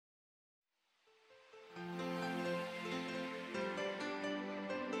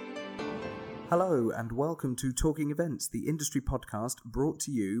Hello and welcome to Talking Events, the industry podcast brought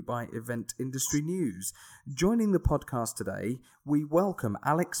to you by Event Industry News. Joining the podcast today, we welcome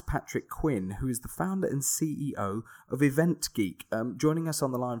Alex Patrick Quinn, who is the founder and CEO of Event Geek. Joining us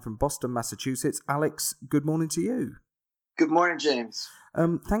on the line from Boston, Massachusetts. Alex, good morning to you. Good morning, James.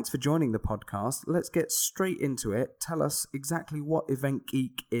 Thanks for joining the podcast. Let's get straight into it. Tell us exactly what Event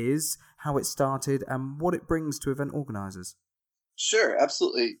Geek is, how it started, and what it brings to event organizers. Sure,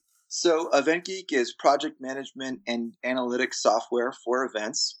 absolutely. So Event Geek is project management and analytics software for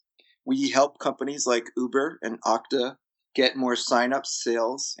events. We help companies like Uber and Okta get more signups,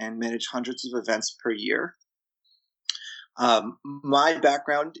 sales, and manage hundreds of events per year. My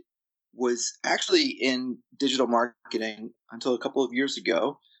background was actually in digital marketing until a couple of years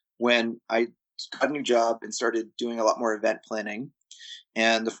ago when I got a new job and started doing a lot more event planning.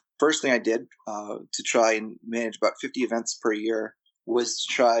 And the first thing I did to try and manage about 50 events per year was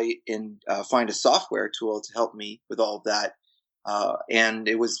to try and find a software tool to help me with all of that. And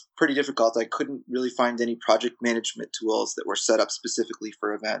it was pretty difficult. I couldn't really find any project management tools that were set up specifically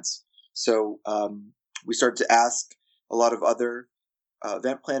for events. So we started to ask a lot of other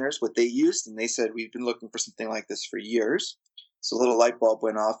event planners what they used, and they said, we've been looking for something like this for years. So a little light bulb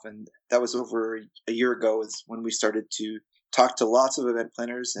went off, and that was over a year ago is when we started to talk to lots of event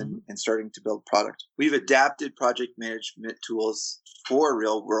planners and starting to build product. We've adapted project management tools for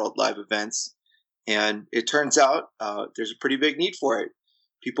real-world live events, and it turns out there's a pretty big need for it.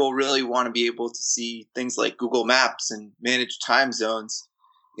 People really want to be able to see things like Google Maps and manage time zones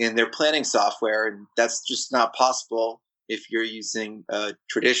in their planning software, and that's just not possible if you're using a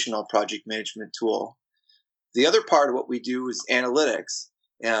traditional project management tool. The other part of what we do is analytics,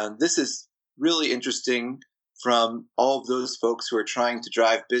 and this is really interesting from all of those folks who are trying to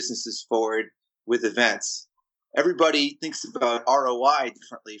drive businesses forward with events. Everybody thinks about ROI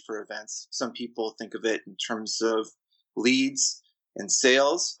differently for events. Some people think of it in terms of leads and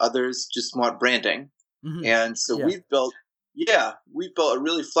sales. Others just want branding. And so we've built a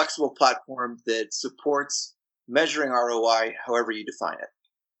really flexible platform that supports measuring ROI however you define it.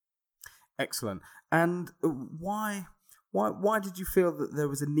 Excellent. And why did you feel that there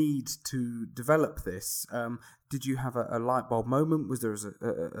was a need to develop this? Did you have a light bulb moment? Was there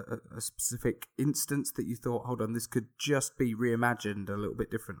a specific instance that you thought, hold on, this could just be reimagined a little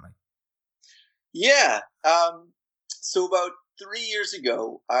bit differently? Yeah. So about 3 years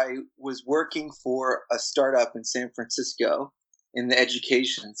ago, I was working for a startup in San Francisco in the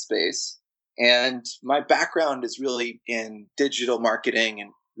education space. And my background is really in digital marketing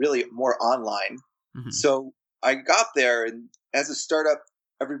and really more online. So I got there, and as a startup,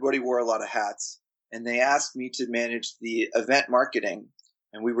 everybody wore a lot of hats, and they asked me to manage the event marketing.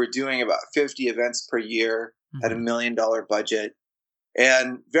 And we were doing about 50 events per year at $1 million budget.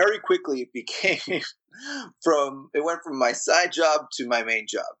 And very quickly it became it went from my side job to my main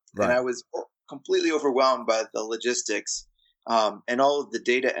job. Right. And I was completely overwhelmed by the logistics and all of the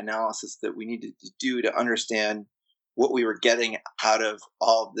data analysis that we needed to do to understand what we were getting out of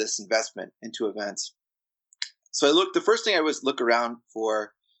all of this investment into events. So the first thing I was look around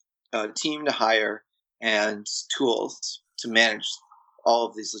for a team to hire and tools to manage all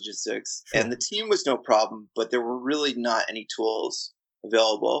of these logistics. Sure. And the team was no problem, but there were really not any tools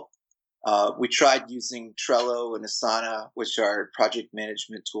available. We tried using Trello and Asana, which are project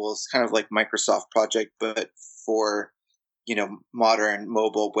management tools, kind of like Microsoft Project, but for, modern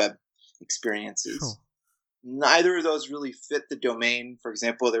mobile web experiences. Sure. Neither of those really fit the domain. For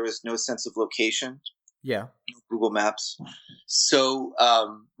example, there was no sense of location. Yeah. Google Maps. So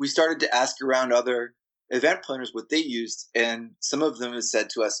we started to ask around other event planners what they used, and some of them have said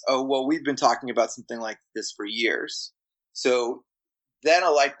to us, oh, well, we've been talking about something like this for years. So then a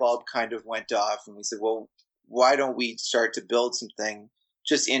light bulb kind of went off, and we said, well, why don't we start to build something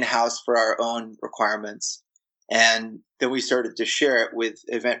just in-house for our own requirements? And then we started to share it with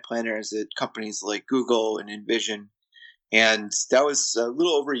event planners at companies like Google and Envision. And that was a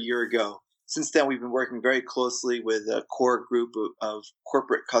little over a year ago. Since then, we've been working very closely with a core group of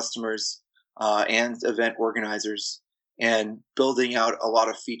corporate customers and event organizers, and building out a lot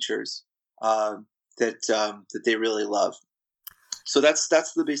of features that they really love. So that's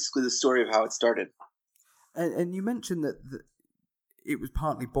basically the story of how it started. And you mentioned that it was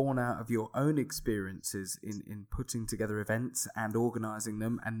partly born out of your own experiences in putting together events and organizing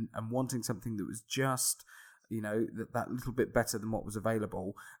them and wanting something that was just, that little bit better than what was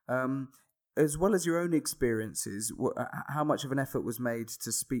available. As well as your own experiences, how much of an effort was made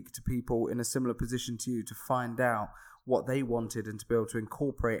to speak to people in a similar position to you to find out what they wanted and to be able to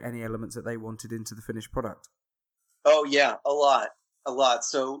incorporate any elements that they wanted into the finished product? Oh, yeah, a lot. A lot.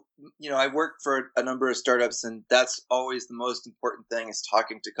 So, I work for a number of startups, and that's always the most important thing is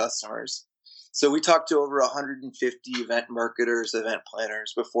talking to customers. So we talked to over 150 event marketers, event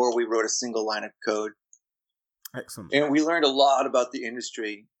planners before we wrote a single line of code. Excellent. And we learned a lot about the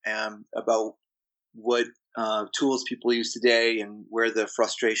industry and about what tools people use today and where the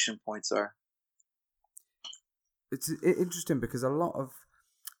frustration points are. It's interesting because a lot of,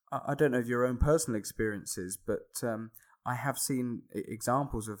 I don't know of your own personal experiences, but I have seen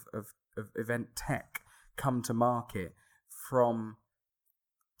examples of event tech come to market from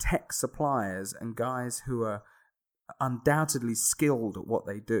tech suppliers and guys who are undoubtedly skilled at what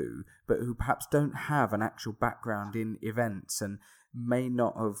they do, but who perhaps don't have an actual background in events and may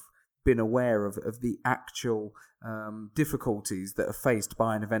not have been aware of the actual difficulties that are faced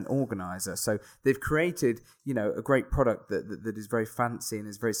by an event organizer. So they've created, a great product that is very fancy and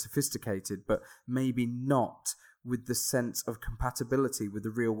is very sophisticated, but maybe not with the sense of compatibility with the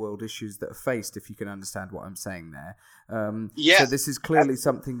real world issues that are faced, if you can understand what I'm saying there. So this is clearly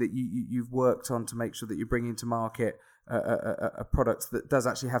something that you've worked on to make sure that you're bringing to market a product that does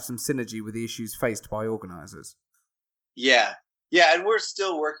actually have some synergy with the issues faced by organizers. Yeah, and we're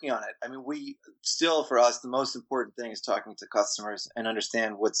still working on it. I mean, for us, the most important thing is talking to customers and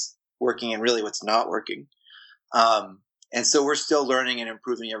understand what's working and really what's not working. And so we're still learning and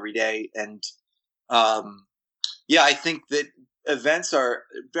improving every day. And I think that events are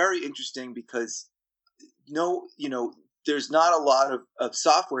very interesting because there's not a lot of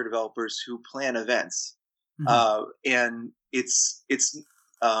software developers who plan events. Mm-hmm. And it's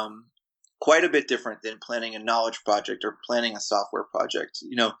quite a bit different than planning a knowledge project or planning a software project.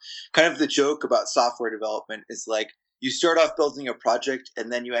 Kind of the joke about software development is like you start off building a project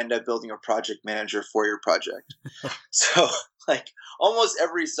and then you end up building a project manager for your project. So like almost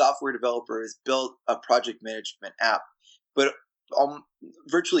every software developer has built a project management app, but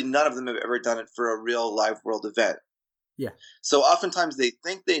virtually none of them have ever done it for a real live world event. Yeah. So oftentimes they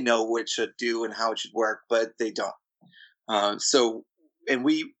think they know what it should do and how it should work, but they don't. And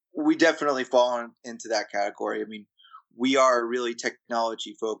we definitely fall into that category. I mean, we are really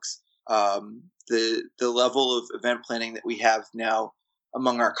technology folks. The level of event planning that we have now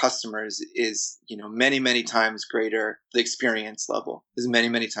among our customers is, many, many times greater. The experience level is many,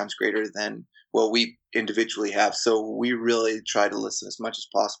 many times greater than what we individually have. So we really try to listen as much as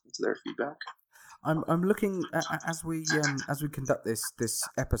possible to their feedback. I'm looking as we conduct this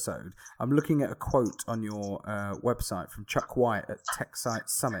episode. I'm looking at a quote on your website from Chuck White at TechSite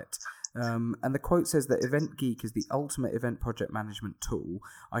Summit, and the quote says that Event Geek is the ultimate event project management tool.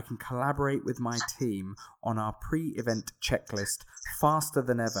 I can collaborate with my team on our pre-event checklist faster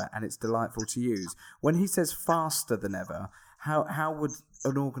than ever, and it's delightful to use. When he says faster than ever, how would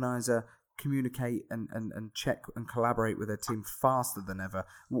an organizer communicate and check and collaborate with their team faster than ever?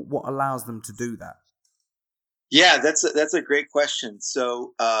 What allows them to do that? Yeah, that's a great question.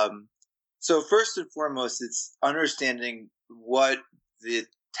 So first and foremost, it's understanding what the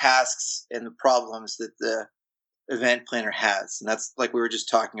tasks and the problems that the event planner has, and that's like we were just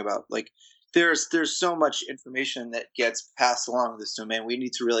talking about. Like there's so much information that gets passed along this domain. We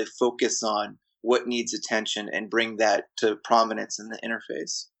need to really focus on what needs attention and bring that to prominence in the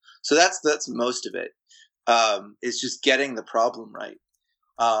interface. So that's most of it. Is just getting the problem right.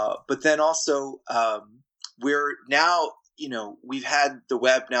 But then also, we're now, we've had the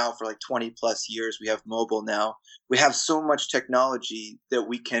web now for like 20 plus years. We have mobile now. We have so much technology that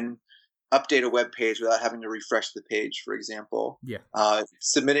we can update a web page without having to refresh the page, for example. Yeah.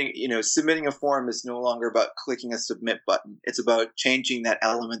 Submitting a form is no longer about clicking a submit button. It's about changing that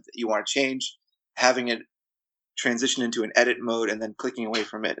element that you want to change, having it transition into an edit mode, and then clicking away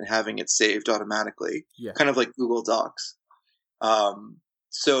from it and having it saved automatically. Yeah. Kind of like Google Docs.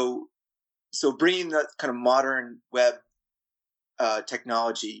 So bringing that kind of modern web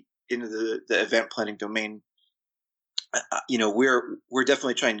technology into the event planning domain, we're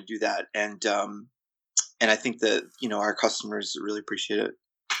definitely trying to do that, and I think that our customers really appreciate it.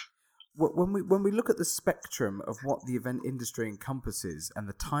 When we look at the spectrum of what the event industry encompasses and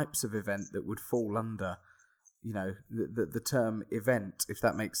the types of event that would fall under, the term event, if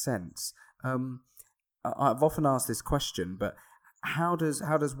that makes sense, I've often asked this question, but how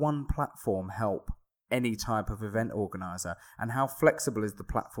does one platform help any type of event organizer, and how flexible is the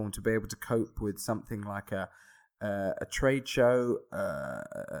platform to be able to cope with something like a trade show,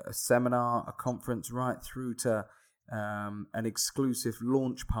 a seminar, a conference, right through to an exclusive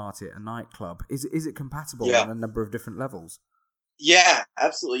launch party at a nightclub? Is it compatible on a number of different levels? Yeah,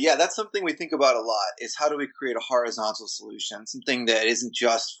 absolutely. Yeah, that's something we think about a lot, is how do we create a horizontal solution, something that isn't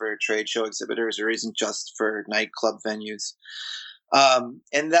just for trade show exhibitors or isn't just for nightclub venues.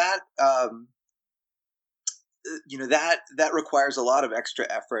 And that that requires a lot of extra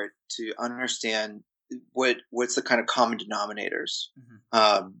effort to understand what's the kind of common denominators.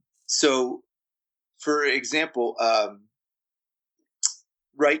 So, for example,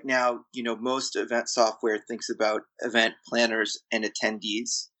 right now, most event software thinks about event planners and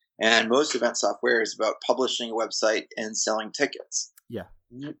attendees, and most event software is about publishing a website and selling tickets. Yeah.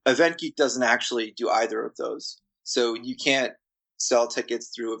 EventGeek doesn't actually do either of those. So you can't sell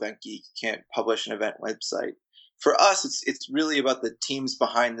tickets through EventGeek. You can't publish an event website. For us, it's really about the teams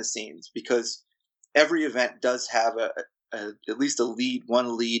behind the scenes, because every event does have at least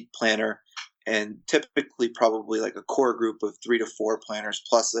one lead planner, and typically probably like a core group of 3 to 4 planners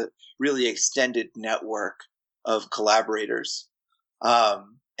plus a really extended network of collaborators.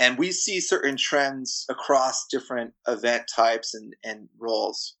 And we see certain trends across different event types and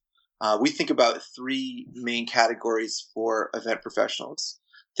roles. We think about 3 main categories for event professionals.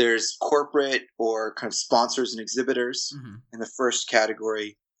 There's corporate or kind of sponsors and exhibitors in the first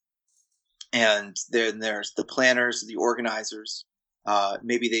category. And then there's the planners, the organizers.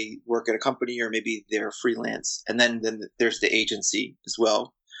 Maybe they work at a company, or maybe they're freelance. And then there's the agency as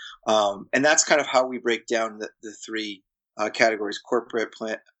well. And that's kind of how we break down the 3 categories: corporate,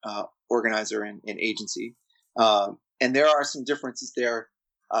 organizer, and agency. And there are some differences there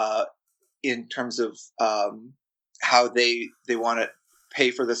in terms of how they want to pay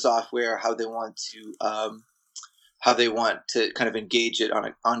for the software, how they want to kind of engage it on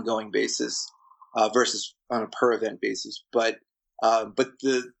an ongoing basis versus on a per event basis. But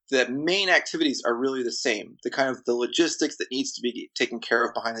the main activities are really the same. The kind of the logistics that needs to be taken care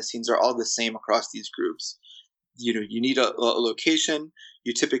of behind the scenes are all the same across these groups. You need a location.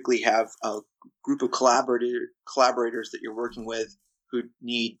 You typically have a group of collaborators that you're working with who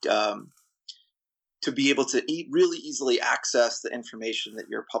need to be able to really easily access the information that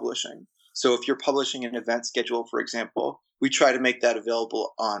you're publishing. So if you're publishing an event schedule, for example, we try to make that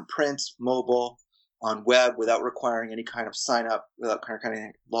available on print, mobile, on web, without requiring any kind of sign up, without kind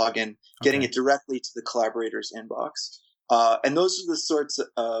of login, getting it directly to the collaborator's inbox. And those are the sorts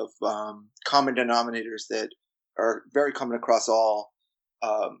of common denominators that are very common across all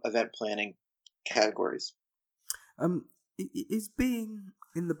event planning categories. Is being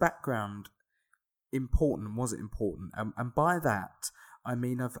in the background important? Was it important? And by that, I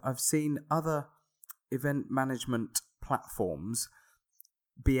mean I've seen other event management platforms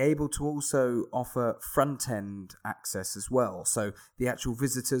be able to also offer front-end access as well. So the actual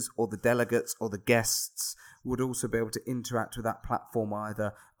visitors or the delegates or the guests would also be able to interact with that platform,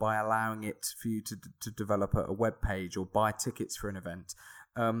 either by allowing it for you to develop a web page or buy tickets for an event.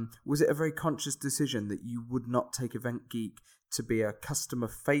 Was it a very conscious decision that you would not take EventGeek to be a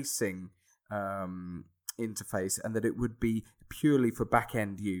customer-facing interface, and that it would be purely for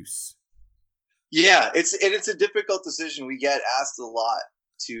back-end use? Yeah, it's a difficult decision. We get asked a lot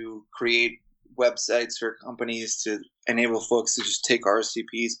to create websites for companies to enable folks to just take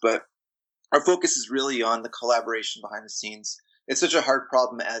RSVPs, but our focus is really on the collaboration behind the scenes. It's such a hard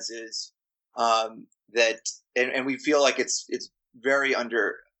problem as is, that we feel like it's very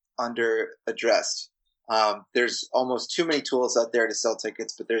under addressed. There's almost too many tools out there to sell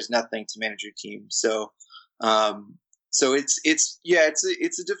tickets, but there's nothing to manage your team. So it's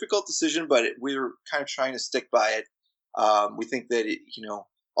a difficult decision, but we're kind of trying to stick by it. We think that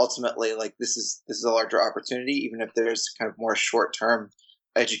ultimately, like, this is a larger opportunity, even if there's kind of more short-term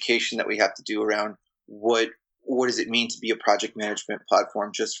education that we have to do around what does it mean to be a project management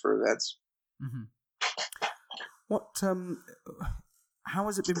platform just for events. How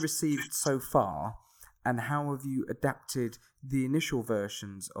has it been received so far, and how have you adapted the initial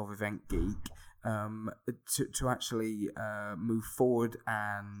versions of EventGeek to actually move forward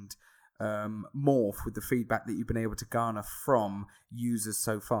and morph with the feedback that you've been able to garner from users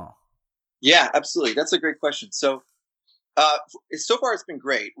so far? Yeah, absolutely. That's a great question. So far it's been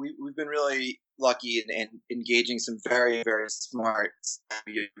great. We've been really lucky in engaging some very, very smart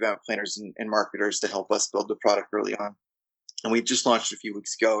event planners and marketers to help us build the product early on. And we just launched a few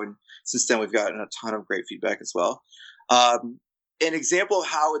weeks ago, and since then we've gotten a ton of great feedback as well. An example of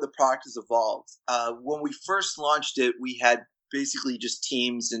how the product has evolved. When we first launched it, we had basically just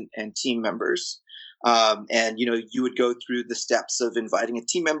teams and team members. And you would go through the steps of inviting a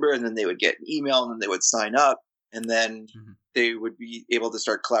team member, and then they would get an email, and then they would sign up, and then they would be able to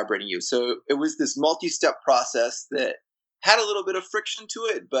start collaborating you. So it was this multi-step process that had a little bit of friction to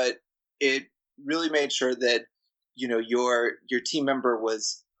it, but it really made sure that your team member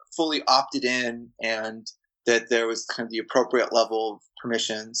was fully opted in, and that there was kind of the appropriate level of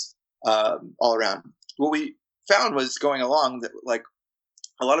permissions all around. What we found was going along that like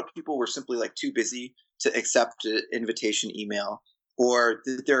a lot of people were simply like too busy to accept an invitation email, or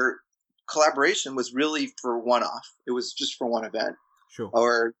their collaboration was really for one off. It was just for one event. Sure.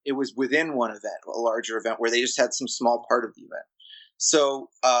 Or it was within one event, a larger event where they just had some small part of the event. So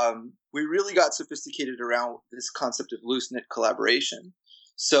we really got sophisticated around this concept of loose-knit collaboration.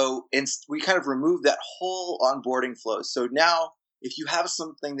 So we kind of removed that whole onboarding flow. So now if you have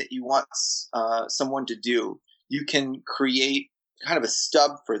something that you want someone to do, you can create kind of a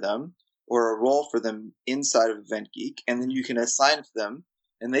stub for them or a role for them inside of EventGeek, and then you can assign it to them,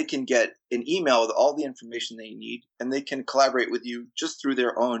 and they can get an email with all the information they need, and they can collaborate with you just through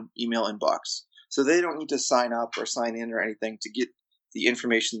their own email inbox. So they don't need to sign up or sign in or anything to get the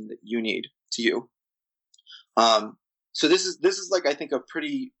information that you need to you. So this is like, I think, a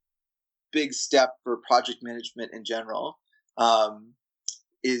pretty big step for project management in general,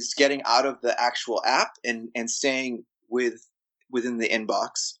 is getting out of the actual app and staying within the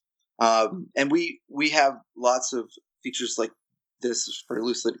inbox. And we have lots of features like this for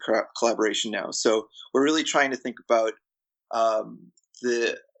loose-knit collaboration now. So we're really trying to think about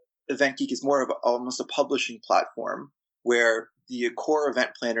the EventGeek is more of almost a publishing platform where the core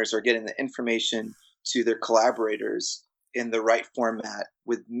event planners are getting the information to their collaborators in the right format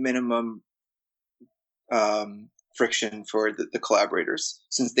with minimum friction for the collaborators,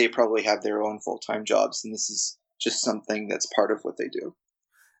 since they probably have their own full-time jobs, and this is just something that's part of what they do.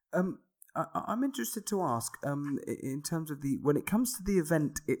 I'm interested to ask, in terms of when it comes to the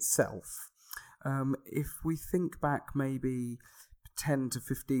event itself, if we think back maybe 10 to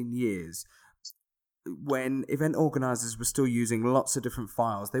 15 years, when event organizers were still using lots of different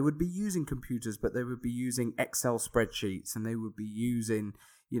files, they would be using computers, but they would be using Excel spreadsheets, and they would be using,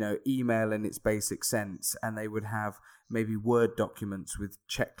 email in its basic sense, and they would have maybe Word documents with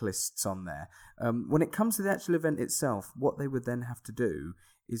checklists on there. When it comes to the actual event itself, what they would then have to do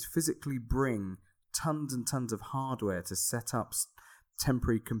is physically bring tons and tons of hardware to set up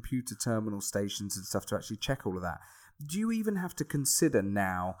temporary computer terminal stations and stuff to actually check all of that. Do you even have to consider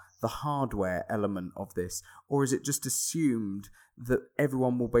now the hardware element of this, or is it just assumed that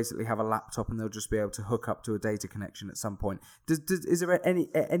everyone will basically have a laptop and they'll just be able to hook up to a data connection at some point? Is there at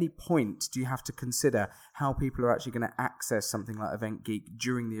any point do you have to consider how people are actually going to access something like EventGeek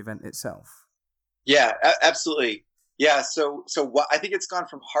during the event itself? Yeah, absolutely. Yeah, so I think it's gone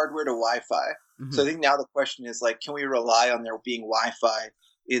from hardware to Wi-Fi. Mm-hmm. So I think now the question is like, can we rely on there being Wi-Fi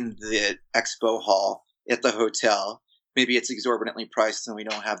in the expo hall at the hotel? Maybe it's exorbitantly priced and we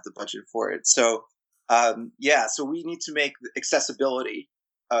don't have the budget for it. So so we need to make accessibility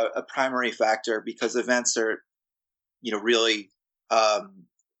a primary factor, because events are, really,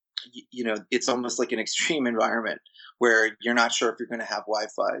 it's almost like an extreme environment where you're not sure if you're going to have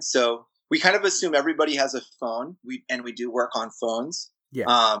Wi-Fi. So we kind of assume everybody has a phone, and we do work on phones.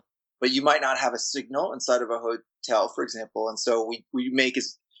 Yeah. But you might not have a signal inside of a hotel, for example. And so we make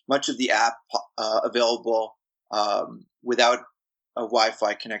as much of the app available without a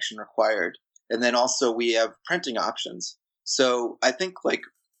Wi-Fi connection required. And then also we have printing options. So I think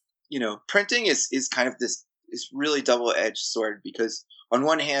printing is kind of this really double-edged sword, because on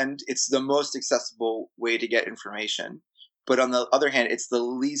one hand, it's the most accessible way to get information. But on the other hand, it's the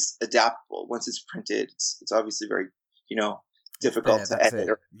least adaptable. Once it's printed, it's obviously very, difficult to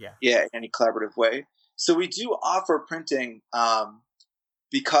edit in any collaborative way. So we do offer printing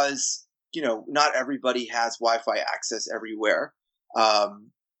because, not everybody has Wi-Fi access everywhere.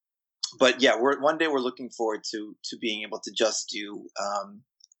 But yeah, one day we're looking forward to being able to just do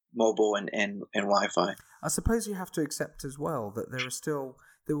mobile and Wi-Fi. I suppose you have to accept as well that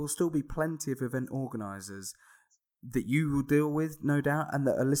there will still be plenty of event organizers that you will deal with, no doubt, and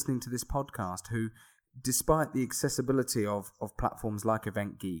that are listening to this podcast who, despite the accessibility of platforms like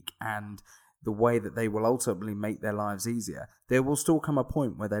EventGeek and the way that they will ultimately make their lives easier, there will still come a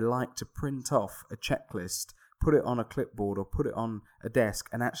point where they like to print off a checklist, put it on a clipboard or put it on a desk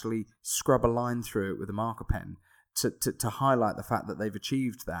and actually scrub a line through it with a marker pen to highlight the fact that they've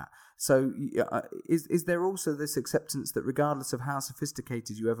achieved that. So is there also this acceptance that regardless of how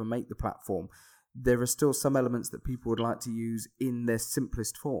sophisticated you ever make the platform, there are still some elements that people would like to use in their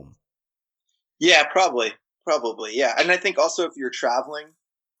simplest form? Yeah, probably. Yeah. And I think also if you're traveling,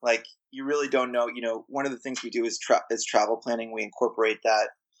 like you really don't know, one of the things we do is travel planning. We incorporate that.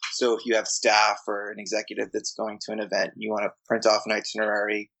 So if you have staff or an executive that's going to an event, and you want to print off an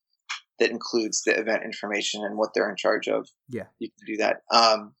itinerary that includes the event information and what they're in charge of. Yeah, you can do that.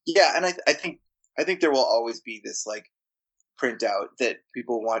 And I think there will always be this like printout that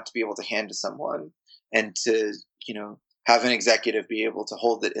people want to be able to hand to someone and to have an executive be able to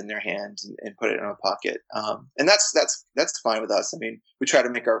hold it in their hand and put it in a pocket. And that's fine with us. I mean, we try to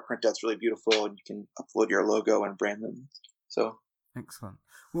make our printouts really beautiful, and you can upload your logo and brand them. So excellent.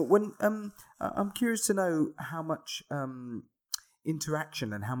 Well, when I'm curious to know how much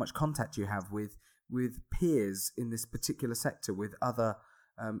interaction and how much contact you have with peers in this particular sector, with other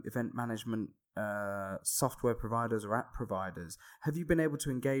event management software providers or app providers. Have you been able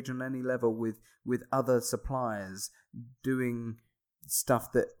to engage on any level with other suppliers doing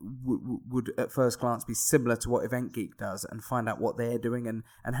stuff that would at first glance be similar to what EventGeek does, and find out what they're doing, and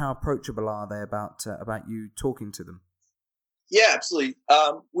how approachable are they about you talking to them? Yeah, absolutely.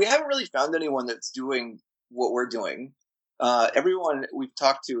 We haven't really found anyone that's doing what we're doing. Everyone we've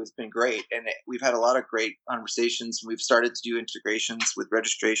talked to has been great, and we've had a lot of great conversations. We've started to do integrations with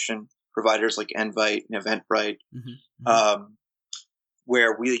registration providers like Envite and Eventbrite,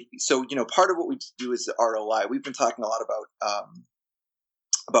 where part of what we do is the ROI. We've been talking a lot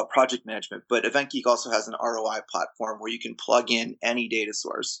about project management, but EventGeek also has an ROI platform where you can plug in any data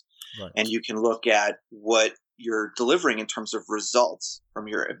source, right, and you can look at what you're delivering in terms of results from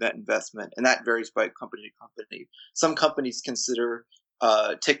your event investment. And that varies by company to company. Some companies consider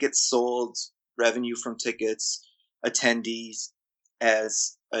tickets sold, revenue from tickets, attendees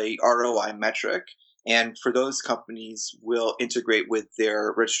as a ROI metric. And for those companies, will integrate with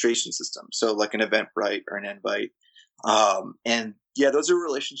their registration system. So like an Eventbrite or an Envite. And yeah, those are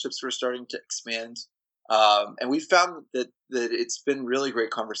relationships we're starting to expand. And we found that it's been really great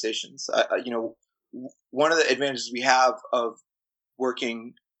conversations. One of the advantages we have of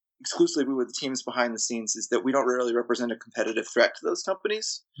working exclusively with the teams behind the scenes is that we don't really represent a competitive threat to those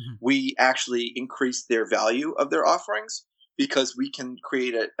companies. Mm-hmm. We actually increase their value of their offerings because we can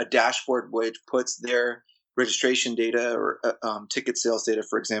create a dashboard which puts their registration data or ticket sales data,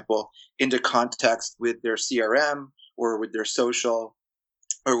 for example, into context with their CRM or with their social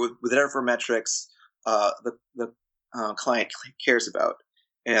or with whatever metrics the client cares about.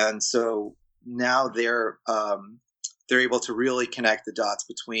 And so now they're able to really connect the dots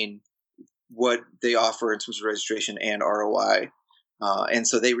between what they offer in terms of registration and ROI, and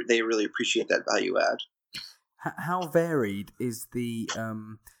so they really appreciate that value add. How varied is the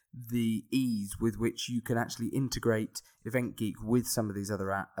ease with which you can actually integrate EventGeek with some of these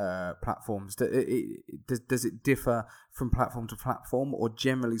other platforms? Does it differ from platform to platform, or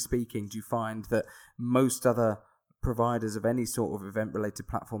generally speaking, do you find that most other providers of any sort of event-related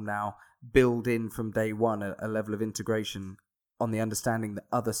platform now build in from day one a level of integration on the understanding that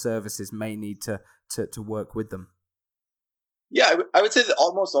other services may need to work with them? Yeah, I would say that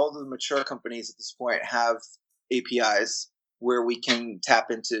almost all of the mature companies at this point have APIs where we can tap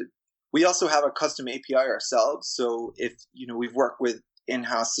into. We also have a custom API ourselves. So if we've worked with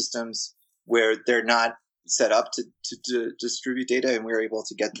in-house systems where they're not set up to distribute data, and we're able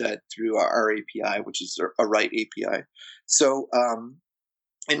to get that through our API, which is a Write API. So,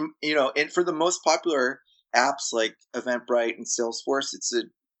 and for the most popular apps like Eventbrite and Salesforce, it's a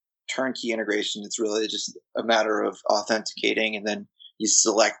turnkey integration. It's really just a matter of authenticating, and then you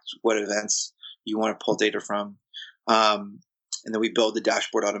select what events you want to pull data from, and then we build the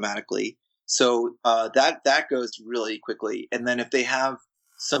dashboard automatically. So that goes really quickly. And then if they have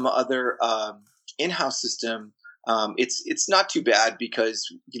some other in-house system, it's not too bad because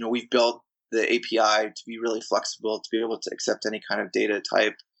we've built the API to be really flexible, to be able to accept any kind of data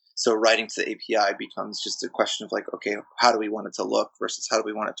type. So writing to the API becomes just a question of like, okay, how do we want it to look versus how do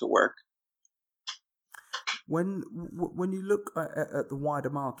we want it to work? When you look at the wider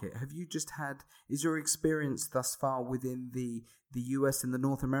market, is your experience thus far within the US and the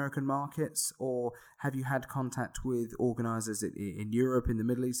North American markets, or have you had contact with organisers in Europe, in the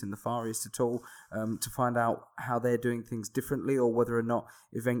Middle East, in the Far East at all, to find out how they're doing things differently, or whether or not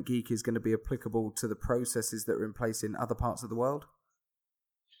EventGeek is going to be applicable to the processes that are in place in other parts of the world?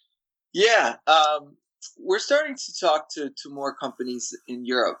 Yeah, we're starting to talk to more companies in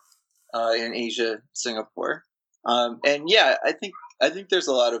Europe, in Asia, Singapore, and yeah, I think there's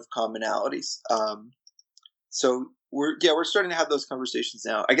a lot of commonalities. So we're starting to have those conversations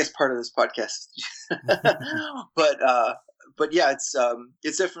now. I guess part of this podcast, but yeah, it's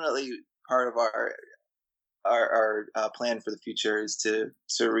definitely part of our plan for the future is to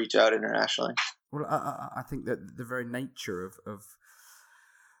reach out internationally. Well, I think that the very nature of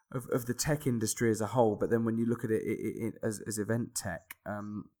the tech industry as a whole, but then when you look at it as event tech,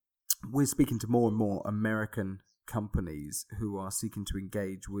 we're speaking to more and more American companies who are seeking to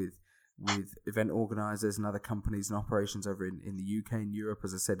engage with event organisers and other companies and operations over in the UK and Europe,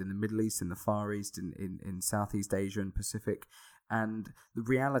 as I said, in the Middle East, in the Far East, in Southeast Asia and Pacific. And the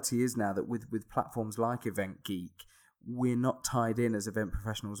reality is now that with platforms like EventGeek, we're not tied in as event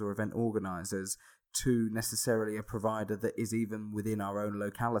professionals or event organisers to necessarily a provider that is even within our own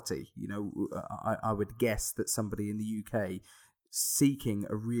locality. I would guess that somebody in the UK seeking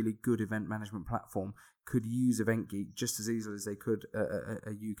a really good event management platform could use EventGeek just as easily as they could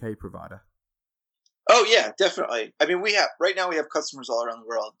a UK provider. Oh yeah, definitely. I mean, right now we have customers all around the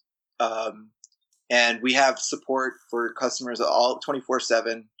world, and we have support for customers all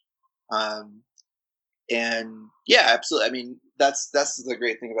 24/7. And yeah, absolutely. I mean, that's the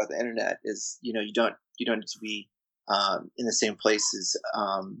great thing about the internet is you don't need to be in the same place as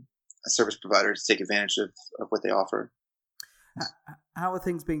a service provider to take advantage of what they offer. How are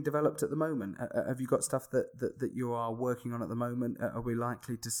things being developed at the moment? Have you got stuff that you are working on at the moment? Are we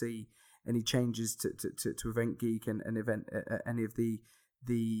likely to see any changes to EventGeek and any of the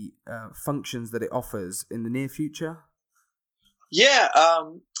functions that it offers in the near future? Yeah.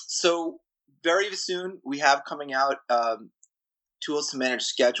 So very soon we have coming out tools to manage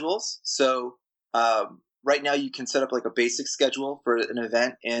schedules. So right now you can set up like a basic schedule for an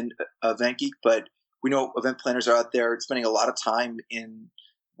event in EventGeek, but we know event planners are out there spending a lot of time in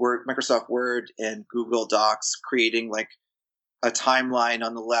Microsoft Word and Google Docs creating like a timeline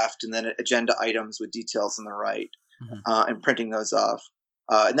on the left and then agenda items with details on the right, and printing those off.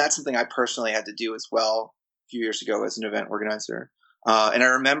 And that's something I personally had to do as well a few years ago as an event organizer. And I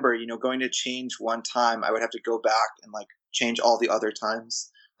remember, going to change one time, I would have to go back and like change all the other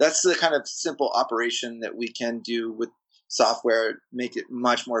times. That's the kind of simple operation that we can do with software, make it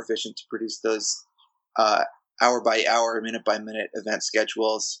much more efficient to produce those hour by hour, minute by minute event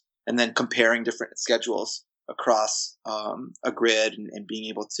schedules, and then comparing different schedules across a grid and being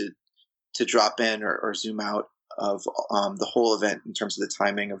able to drop in or zoom out of the whole event in terms of the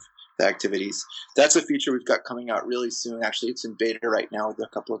timing of the activities. That's a feature we've got coming out really soon. Actually, it's in beta right now with a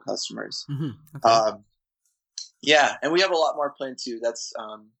couple of customers. Okay. Yeah, and we have a lot more planned too. That's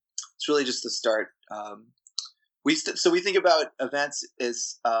it's really just the start. We think about events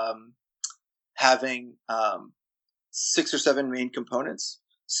as having 6 or 7 main components.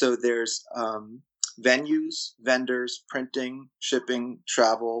 So there's venues, vendors, printing, shipping,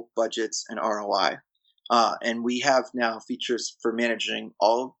 travel, budgets, and ROI. And we have now features for managing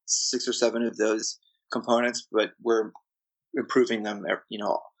all 6 or 7 of those components, but we're improving them,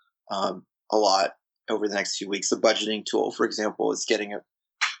 a lot over the next few weeks. The budgeting tool, for example, is getting a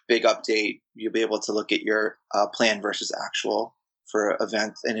big update. You'll be able to look at your plan versus actual for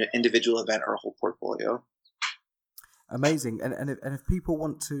an individual event or a whole portfolio. Amazing. And if people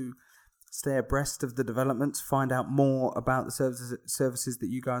want to stay abreast of the developments, find out more about the services that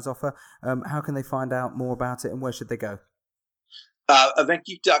you guys offer, how can they find out more about it and where should they go?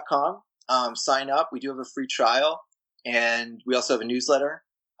 EventGeek.com. Sign up. We do have a free trial, and we also have a newsletter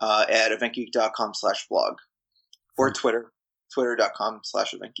at eventgeek.com/blog, or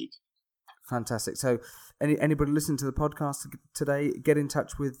twitter.com/eventgeek. Fantastic. So anybody listening to the podcast today, get in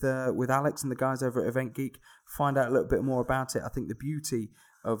touch with Alex and the guys over at EventGeek, find out a little bit more about it. I think the beauty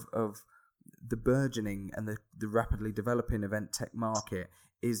of the burgeoning and the rapidly developing event tech market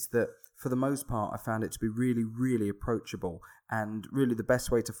is that for the most part, I found it to be really, really approachable, and really the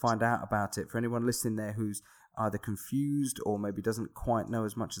best way to find out about it for anyone listening there who's either confused or maybe doesn't quite know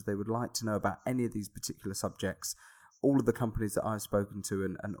as much as they would like to know about any of these particular subjects. All of the companies that I've spoken to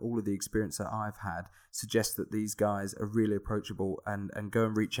and all of the experience that I've had suggest that these guys are really approachable, and go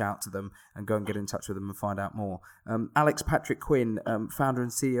and reach out to them and go and get in touch with them and find out more. Alex Patrick Quinn, founder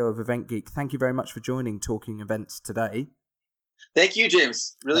and CEO of EventGeek, thank you very much for joining Talking Events today. Thank you,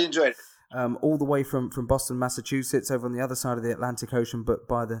 James. Really enjoyed it. All the way from Boston, Massachusetts, over on the other side of the Atlantic Ocean, but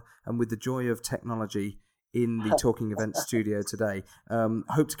with the joy of technology in the Talking Events studio today.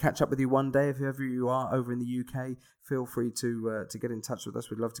 Hope to catch up with you one day. If ever you are over in the UK, feel free to get in touch with us.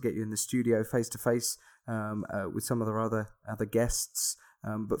 We'd love to get you in the studio face to face with some of our other guests.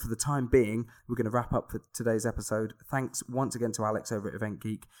 But for the time being, we're going to wrap up for today's episode. Thanks once again to Alex over at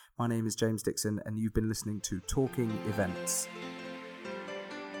EventGeek. My name is James Dixon, and you've been listening to Talking Events.